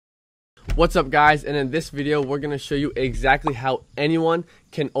What's up, guys? And in this video we're going to show you exactly how anyone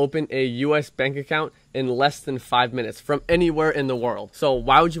can open a US bank account in less than 5 minutes from anywhere in the world. So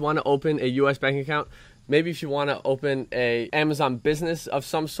why would you want to open a US bank account? Maybe if you want to open a Amazon business of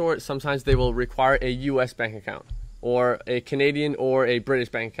some sort, sometimes they will require a US bank account, or a Canadian or a British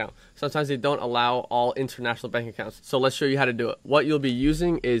bank account. Sometimes they don't allow all international bank accounts. So let's show you how to do it. What you'll be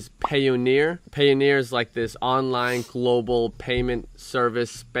using is Payoneer. Payoneer is like this online global payment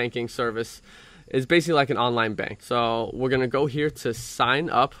service, banking service. It's basically like an online bank. So we're gonna go here to sign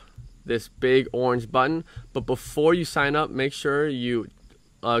up, this big orange button. But before you sign up, make sure you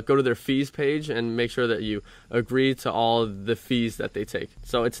go to their fees page and make sure that you agree to all the fees that they take.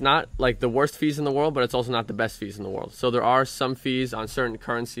 So it's not like the worst fees in the world, but it's also not the best fees in the world. So there are some fees on certain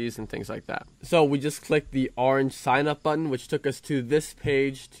currencies and things like that. So we just clicked the orange sign up button, which took us to this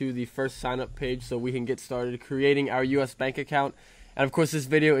page, to the first sign up page, so we can get started creating our US bank account. And of course, this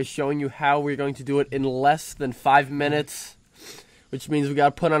video is showing you how we're going to do it in less than 5 minutes, which means we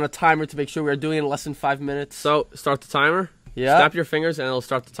got to put on a timer to make sure we're doing it in less than 5 minutes. So start the timer. Yeah. Snap your fingers and it'll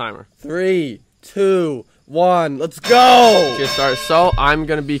start the timer. 3, 2, 1, let's go! Get started. So I'm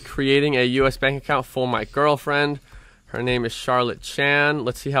gonna be creating a US bank account for my girlfriend. Her name is Charlotte Chan.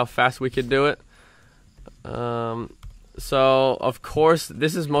 Let's see how fast we could do it. So of course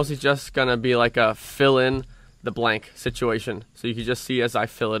this is mostly just gonna be like a fill in the blank situation. So you can just see as I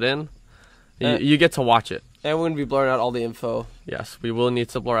fill it in. You get to watch it. And we're gonna be blurring out all the info. Yes, we will need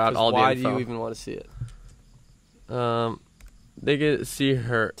to blur out all the info. Why do you even want to see it? They get to see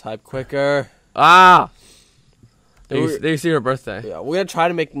her. Type quicker. Ah! They see her birthday. Yeah, we're going to try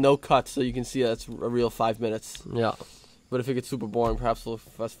to make no cuts so you can see that's a real 5 minutes. Yeah. But if it gets super boring, perhaps we'll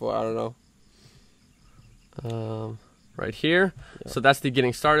fast forward. I don't know. Right here. Yeah. So that's the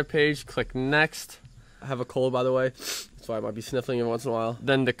getting started page. Click next. I have a cold, by the way. That's why I might be sniffling every once in a while.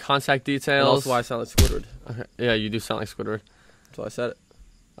 Then the contact details. And also why I sound like Squidward. Okay. Yeah, you do sound like Squidward. That's why I said it.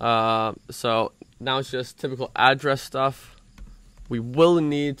 So now it's just typical address stuff. We will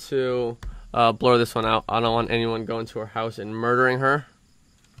need to blur this one out. I don't want anyone going to her house and murdering her.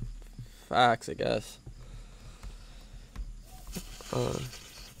 Facts, I guess. Oh.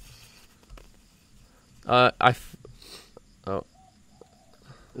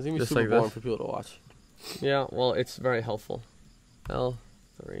 It's gonna be just super like boring this. for people to watch. Yeah, well, it's very helpful.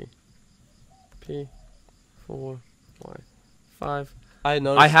 L3 P 4 Y 5.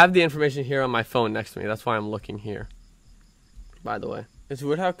 I have the information here on my phone next to me. That's why I'm looking here. By the way, it's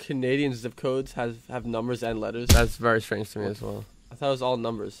weird how Canadian zip codes have numbers and letters. That's very strange to me as well. I thought it was all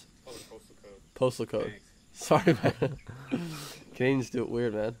numbers. Oh, the postal code. Postal code. Thanks. Sorry, man. Canadians do it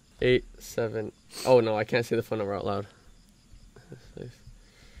weird, man. 8 7. Oh no, I can't say the phone number out loud.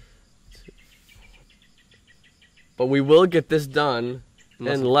 But we will get this done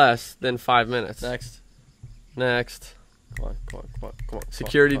in less than 5 minutes. Next. Come on.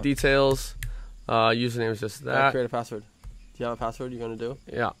 Security details. Username is just that. Create a password. Do you have a password you're gonna do?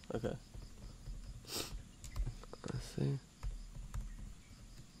 Yeah. Okay. Let's see.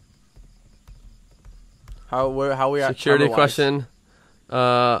 How we at? Security question.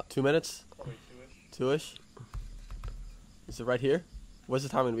 2 minutes. Probably 2-ish. Is it right here? Where's the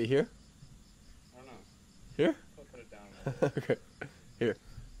time gonna be here? I don't know. Here? I'll put it down. Okay. Here.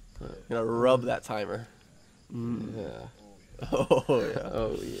 I'm gonna rub that timer. Yeah. Oh yeah.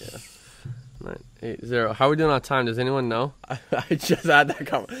 Oh yeah. 980. How are we doing on time? Does anyone know? I just had that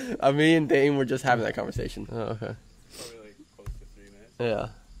conversation. Me and Dane were just having that conversation. Oh, okay. Probably like close to 3 minutes. Yeah.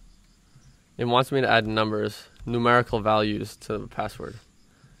 It wants me to add numbers, numerical values to the password.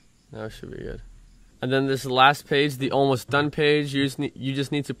 That should be good. And then this last page, the almost done page, you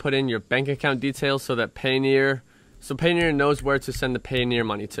just need to put in your bank account details so that Payoneer knows where to send the Payoneer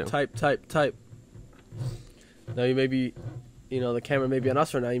money to. Type. Now you may be, the camera may be on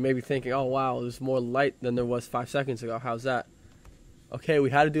us right now. You may be thinking, oh wow, there's more light than there was 5 seconds ago. How's that? Okay, we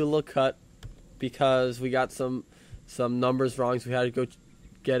had to do a little cut because we got some numbers wrong, so we had to go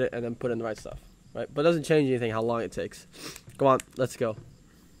get it and then put in the right stuff. Right? But it doesn't change anything how long it takes. Come on, let's go.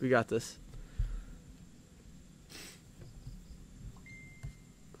 We got this.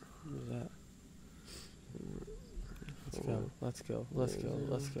 Let's go.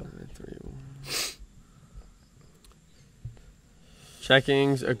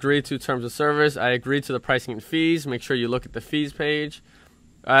 Checkings, agree to terms of service. I agree to the pricing and fees. Make sure you look at the fees page.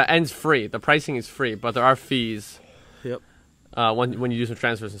 And it's free. The pricing is free, but there are fees. Yep. When you do some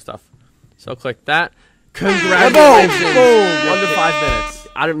transfers and stuff. So click that. Congratulations! Boom! Under 5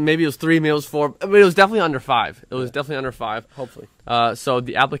 minutes. Maybe it was 3, maybe it was 4, but it was definitely under 5. It was definitely under 5. Hopefully. So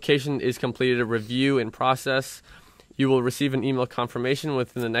the application is completed. A review in process. You will receive an email confirmation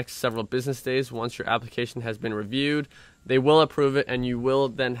within the next several business days once your application has been reviewed. They will approve it, and you will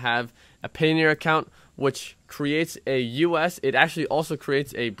then have a Payoneer account, which creates a US. It actually also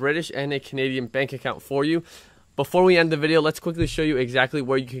creates a British and a Canadian bank account for you. Before we end the video, let's quickly show you exactly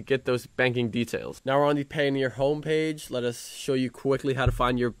where you can get those banking details. Now we're on the Payoneer homepage. Let us show you quickly how to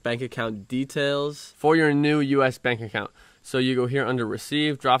find your bank account details. For your new US bank account, so you go here under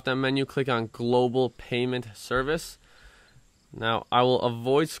Receive, drop down menu, click on Global Payment Service. Now, I will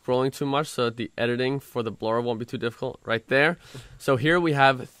avoid scrolling too much so that the editing for the blur won't be too difficult. Right there. So here we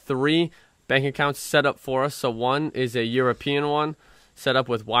have 3 bank accounts set up for us. So one is a European one set up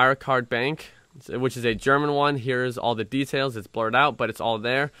with Wirecard Bank, which is a German one. Here's all the details. It's blurred out, but it's all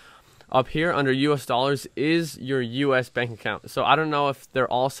there. Up here under US dollars is your US bank account. So I don't know if they're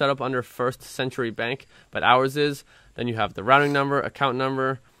all set up under First Century Bank, but ours is. Then you have the routing number,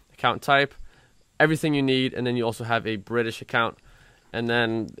 account type, everything you need, and then you also have a British account, and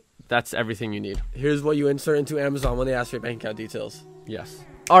then that's everything you need. Here's what you insert into Amazon when they ask for your bank account details. Yes.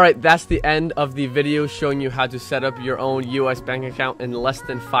 Alright, that's the end of the video showing you how to set up your own US bank account in less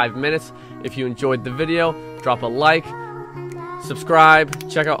than 5 minutes. If you enjoyed the video, drop a like, subscribe,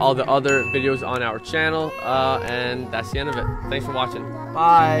 check out all the other videos on our channel, and that's the end of it. Thanks for watching.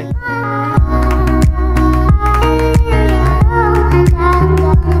 Bye.